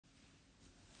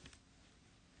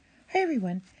Hi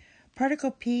everyone.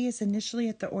 Particle P is initially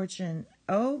at the origin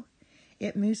O.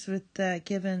 It moves with the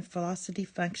given velocity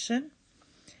function.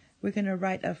 We're going to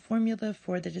write a formula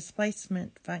for the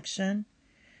displacement function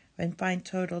and find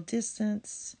total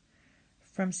distance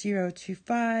from 0 to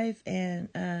 5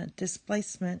 and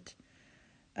displacement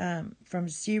from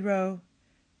 0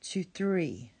 to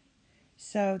 3.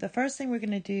 So the first thing we're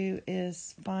going to do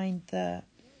is find the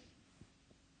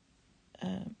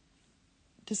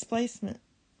displacement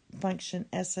function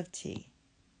s of t.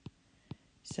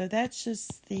 So that's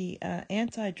just the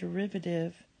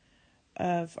antiderivative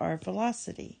of our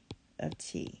velocity of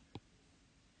t,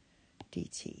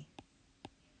 dt.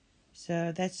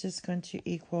 So that's just going to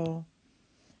equal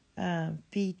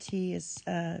vt is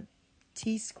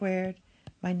t squared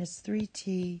minus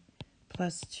 3t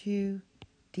plus 2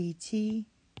 dt.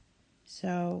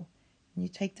 So when you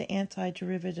take the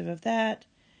antiderivative of that,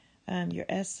 your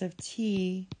s of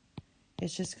t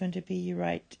is just going to be, you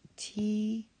write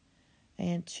t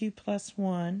and 2 plus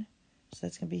 1, so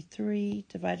that's going to be 3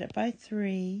 divided by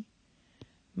 3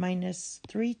 minus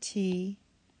 3t,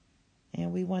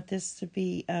 and we want this to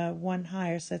be 1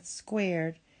 higher, so that's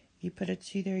squared. You put a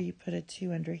 2 there, you put a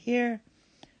 2 under here,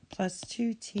 plus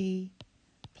 2t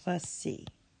plus c.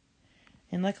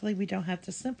 And luckily we don't have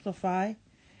to simplify.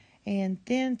 And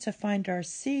then to find our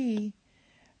c,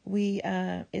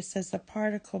 it says the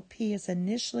particle P is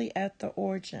initially at the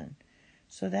origin.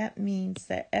 So that means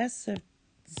that S of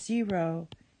 0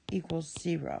 equals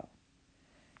 0.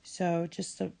 So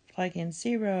just to plug in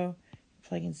 0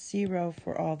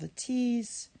 for all the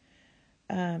t's.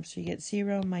 So you get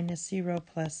 0 minus 0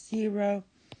 plus 0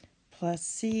 plus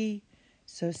c.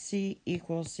 So c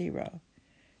equals 0.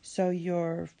 So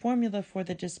your formula for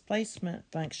the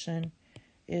displacement function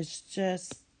is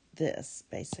just this,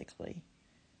 basically,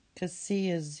 because c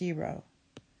is 0.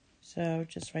 So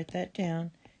just write that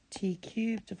down. T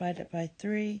cubed divided by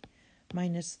 3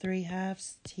 minus 3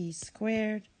 halves t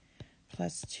squared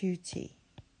plus 2t.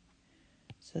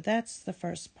 So that's the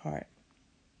first part.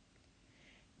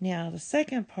 Now the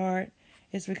second part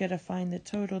is we're going to find the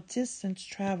total distance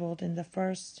traveled in the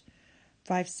first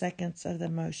 5 seconds of the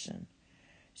motion.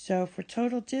 So for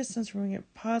total distance, we're going to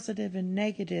get positive and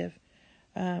negative.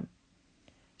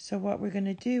 So what we're going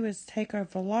to do is take our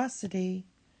velocity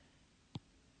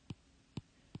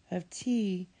of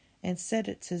t and set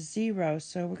it to 0.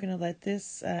 So we're going to let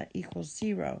this equal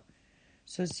 0.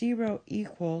 So 0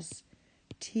 equals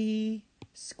t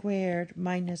squared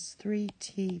minus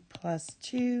 3t plus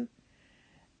 2.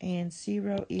 And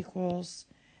 0 equals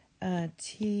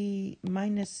t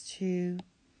minus 2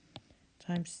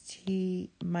 times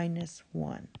t minus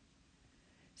 1.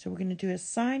 So we're going to do a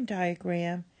sign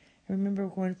diagram. Remember,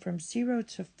 we're going from 0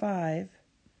 to 5.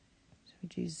 So we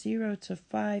do 0 to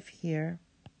 5 here.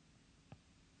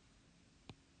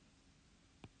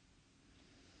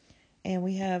 And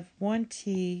we have one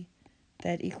t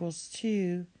that equals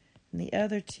 2, and the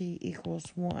other t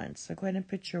equals 1. So go ahead and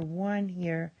put your 1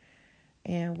 here.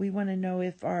 And we want to know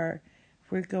if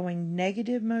we're going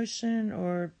negative motion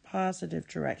or positive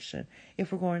direction,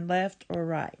 if we're going left or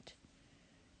right.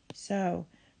 So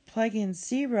plug in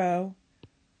 0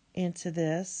 into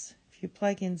this. If you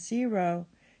plug in 0,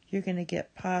 you're going to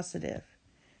get positive.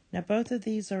 Now both of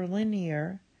these are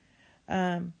linear.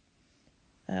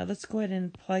 Let's go ahead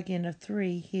and plug in a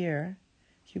 3 here.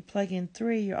 If you plug in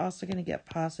 3, you're also going to get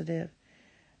positive.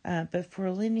 But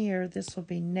for linear, this will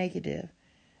be negative.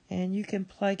 And you can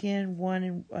plug in 1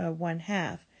 and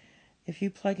 1/2. If you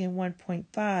plug in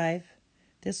 1.5,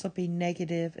 this will be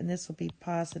negative and this will be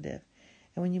positive.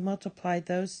 And when you multiply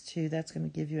those two, that's going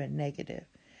to give you a negative.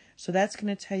 So that's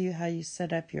going to tell you how you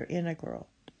set up your integral.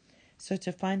 So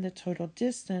to find the total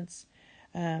distance,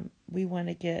 we want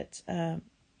to get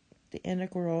the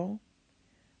integral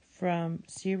from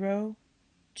 0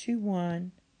 to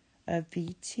 1 of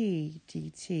vt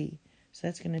dt. So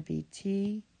that's going to be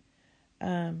t.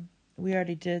 We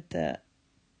already did the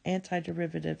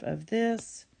antiderivative of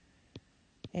this,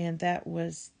 and that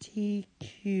was t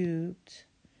cubed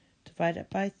divided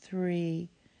by 3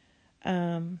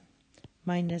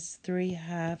 minus 3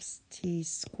 halves t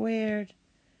squared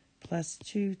plus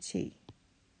 2t.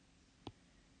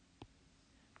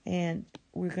 And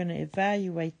we're going to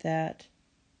evaluate that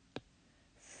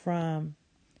from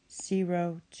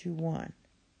 0 to 1.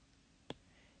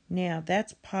 Now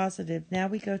that's positive. Now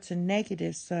we go to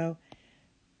negative, so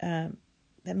that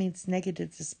means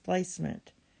negative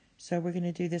displacement. So we're going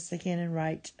to do this again and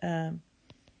write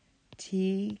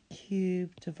t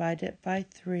cubed divided by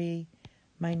 3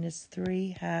 minus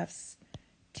 3 halves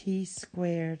t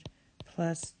squared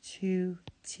plus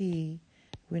 2t.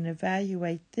 We're going to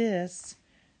evaluate this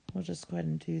we'll just go ahead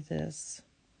and do this,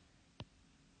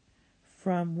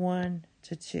 from 1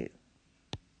 to 2.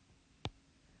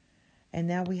 And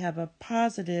now we have a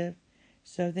positive,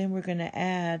 so then we're going to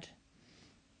add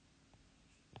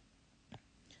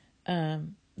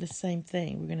the same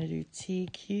thing. We're going to do t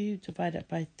cubed divided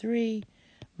by 3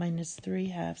 minus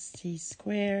 3/2 t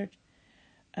squared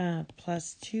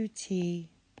plus 2t,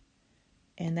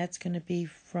 and that's going to be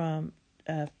from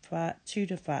 2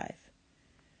 to 5.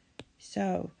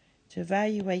 So to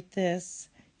evaluate this,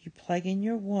 you plug in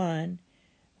your 1.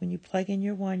 When you plug in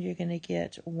your 1, you're going to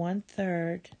get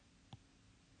 1/3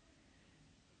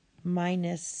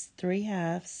 minus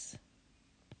 3/2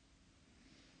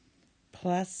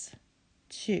 plus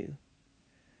 2,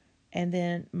 and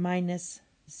then minus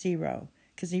 0.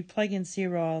 Because you plug in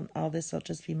 0, all this will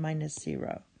just be minus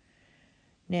 0.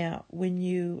 Now, when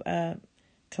you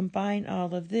combine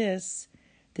all of this,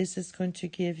 this is going to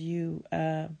give you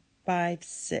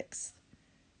 5/6.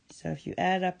 So if you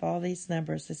add up all these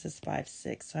numbers, this is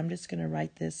 5/6. So I'm just going to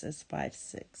write this as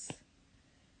 5/6.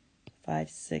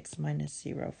 5/6 minus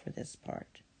 0 for this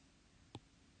part.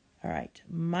 All right,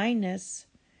 minus,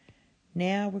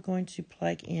 now we're going to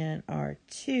plug in our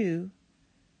 2.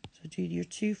 So do your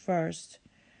 2 first,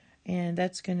 and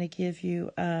that's going to give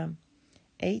you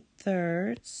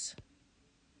 8/3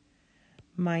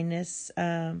 minus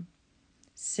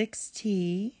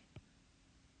 6t,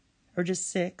 or just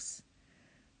 6,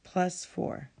 plus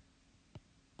 4.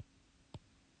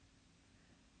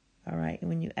 All right, and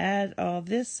when you add all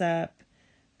this up,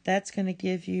 that's going to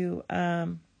give you,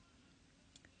 let's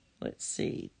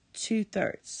see,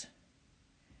 2/3.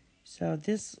 So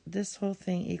this whole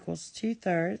thing equals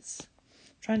 2/3. I'm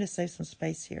trying to save some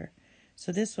space here.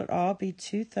 So this would all be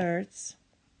 2/3.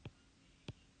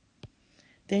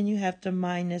 Then you have to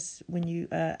minus when you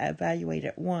evaluate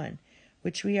at 1,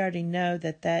 which we already know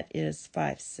that is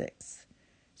 5/6.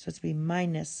 So it's be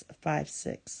minus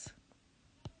 5/6.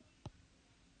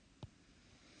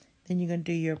 Then you're going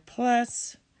to do your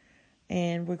plus,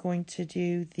 and we're going to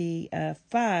do the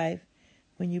 5.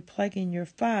 When you plug in your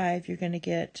 5, you're going to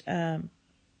get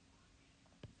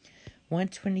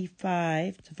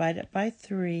 125 divided by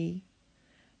 3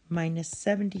 minus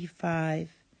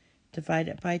 75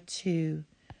 divided by 2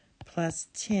 plus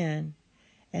 10.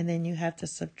 And then you have to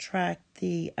subtract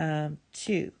the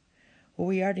 2. Well,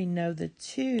 we already know the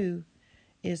 2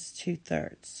 is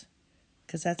 2/3,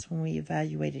 because that's when we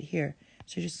evaluate it here.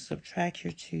 So just subtract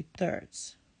your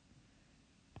 2/3.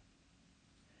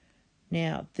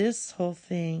 Now, this whole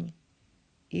thing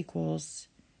equals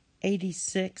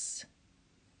 85,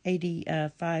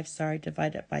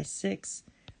 divided by 6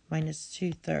 minus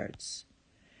 2/3.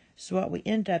 So what we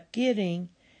end up getting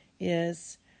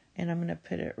is, and I'm going to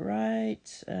put it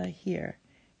right here,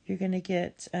 you're going to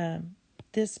get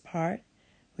this part,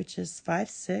 which is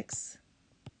 5/6.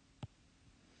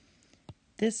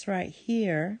 This right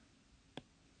here,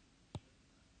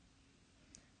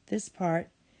 this part,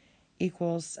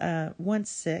 equals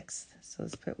 1/6. So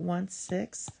let's put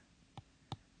 1/6.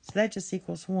 So that just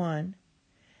equals 1.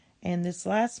 And this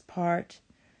last part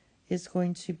is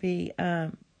going to be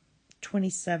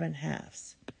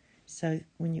 27/2. So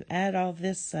when you add all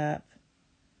this up,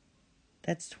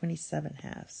 that's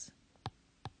 27/2.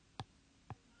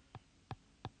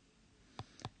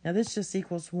 Now this just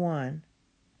equals 1.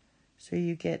 So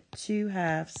you get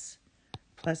 2/2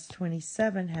 plus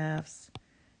 27/2.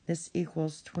 This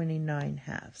equals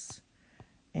 29/2.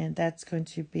 And that's going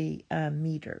to be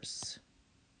meters.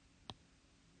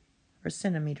 Or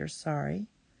centimeters, sorry.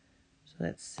 So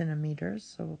that's centimeters.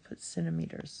 So we'll put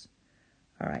centimeters.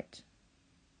 All right.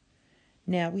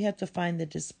 Now we have to find the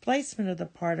displacement of the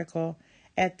particle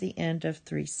at the end of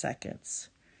 3 seconds.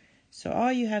 So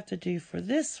all you have to do for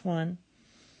this one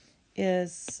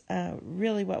is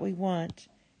really what we want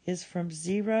is from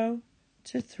 0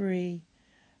 to 3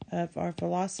 of our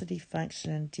velocity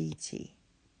function dt.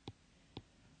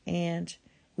 And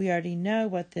we already know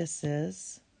what this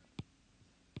is.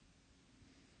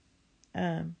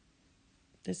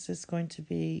 This is going to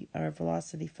be, our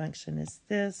velocity function is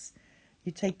this.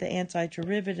 You take the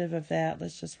antiderivative of that.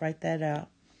 Let's just write that out.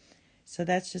 So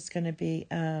that's just going to be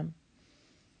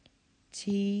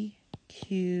t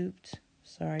cubed,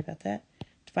 sorry about that,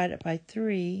 divided by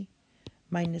 3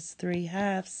 minus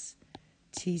 3/2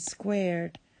 t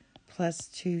squared plus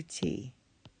 2t.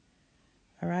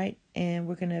 All right, and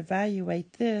we're going to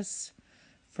evaluate this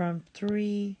from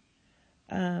 0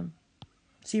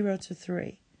 to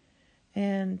 3.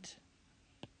 And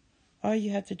all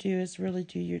you have to do is really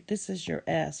do this is your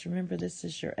s. Remember, this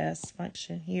is your s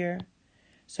function here.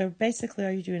 So basically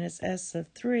all you're doing is s of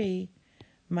 3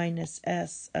 minus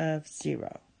s of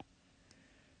 0.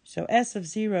 So S of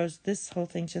zeros, this whole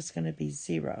thing's just going to be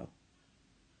 0.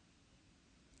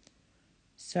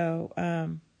 So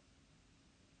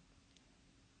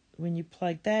when you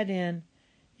plug that in,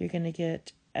 you're going to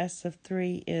get S of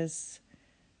 3 is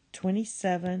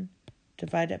 27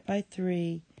 divided by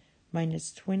 3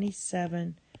 minus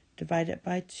 27 divided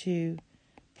by 2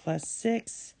 plus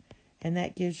 6, and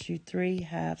that gives you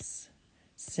 3/2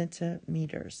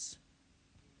 centimeters.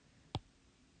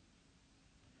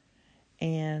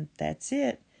 And that's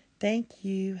it. Thank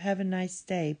you. Have a nice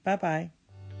day. Bye-bye.